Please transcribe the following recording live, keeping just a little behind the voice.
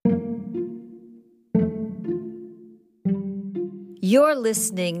You're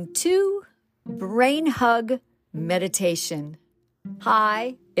listening to Brain Hug Meditation.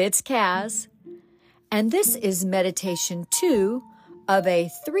 Hi, it's Kaz, and this is meditation 2 of a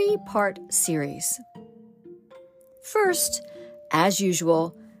 3-part series. First, as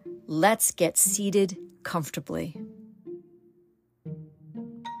usual, let's get seated comfortably.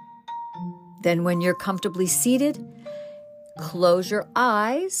 Then when you're comfortably seated, close your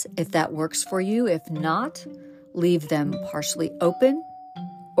eyes if that works for you. If not, leave them partially open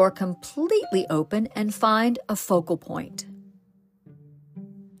or completely open and find a focal point.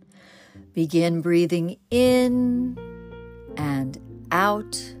 Begin breathing in and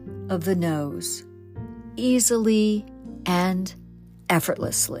out of the nose, easily and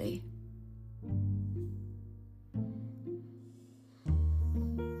effortlessly.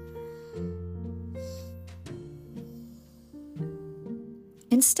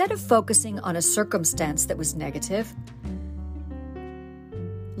 Instead of focusing on a circumstance that was negative,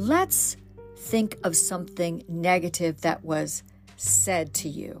 let's think of something negative that was said to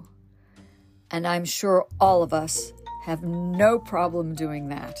you. And I'm sure all of us have no problem doing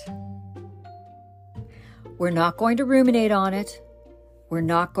that. We're not going to ruminate on it. We're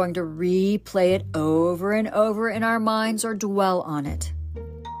not going to replay it over and over in our minds or dwell on it.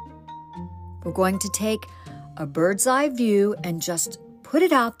 We're going to take a bird's eye view and just put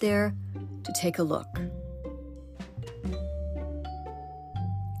it out there to take a look.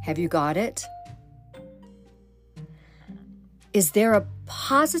 Have you got it? Is there a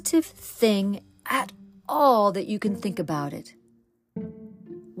positive thing at all that you can think about it?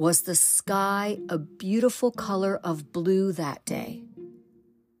 Was the sky a beautiful color of blue that day?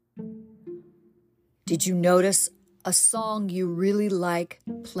 Did you notice a song you really like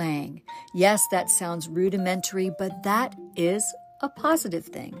playing? Yes, that sounds rudimentary, but that is a positive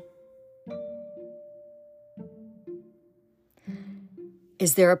thing.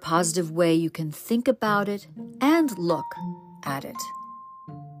 Is there a positive way you can think about it and look at it?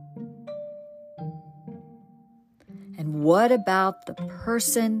 And what about the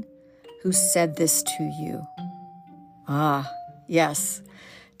person who said this to you? Yes.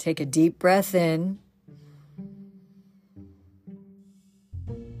 Take a deep breath in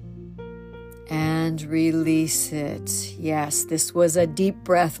and release it. Yes, this was a deep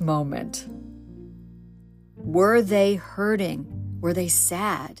breath moment. Were they hurting? Were they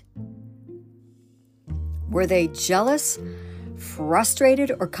sad? Were they jealous,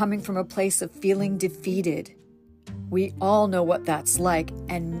 frustrated, or coming from a place of feeling defeated? We all know what that's like.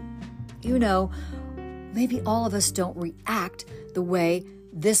 And, maybe all of us don't react the way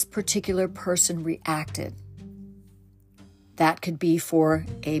this particular person reacted. That could be for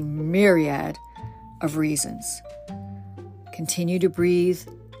a myriad of reasons. Continue to breathe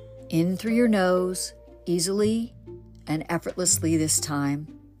in through your nose, easily and effortlessly this time,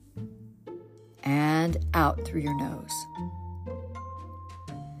 and out through your nose.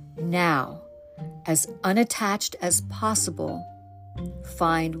 Now, as unattached as possible,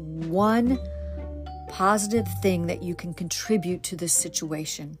 find one positive thing that you can contribute to this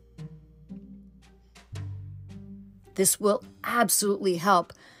situation. This will absolutely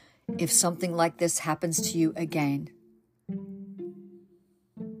help if something like this happens to you again.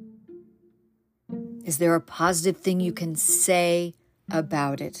 Is there a positive thing you can say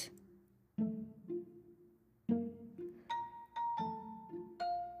about it?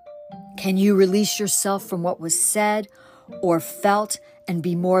 Can you release yourself from what was said or felt and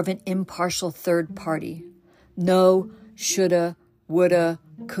be more of an impartial third party? No, shoulda, woulda,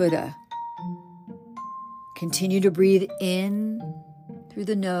 coulda. Continue to breathe in through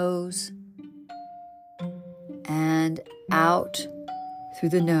the nose and out through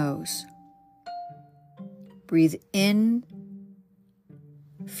the nose. Breathe in,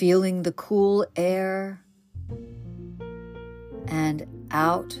 feeling the cool air, and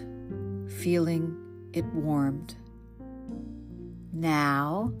out, feeling it warmed.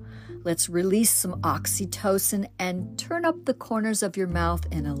 Now, let's release some oxytocin and turn up the corners of your mouth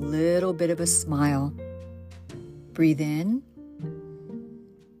in a little bit of a smile. Breathe in.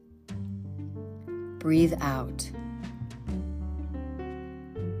 Breathe out.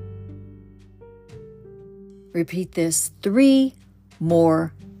 Repeat this 3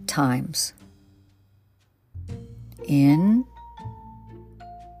 more times. In,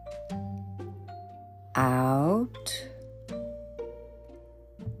 out,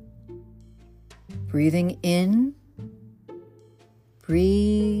 breathing in,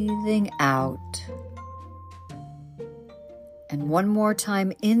 breathing out. And one more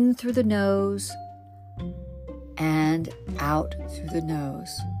time, in through the nose and out through the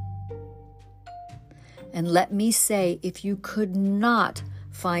nose. And let me say, if you could not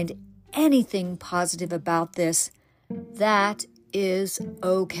find anything positive about this, that is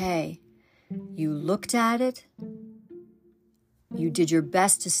okay. You looked at it. You did your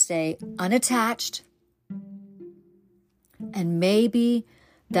best to stay unattached. And maybe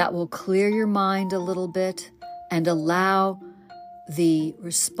that will clear your mind a little bit and allow the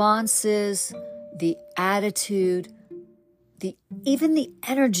responses, the attitude, even the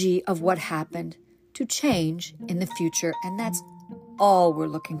energy of what happened to change in the future. And that's all we're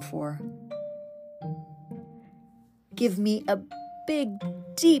looking for. Give me a big,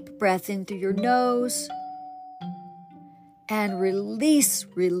 deep breath in through your nose and release,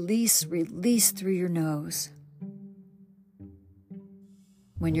 release, release through your nose.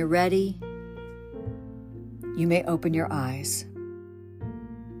 When you're ready, you may open your eyes.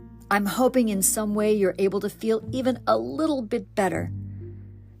 I'm hoping in some way you're able to feel even a little bit better,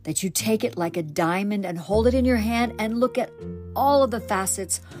 that you take it like a diamond and hold it in your hand and look at all of the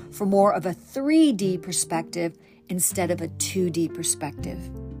facets from more of a 3D perspective instead of a 2D perspective.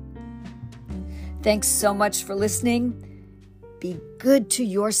 Thanks so much for listening. Be good to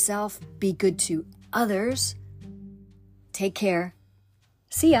yourself. Be good to others. Take care.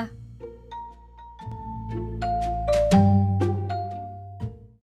 See ya.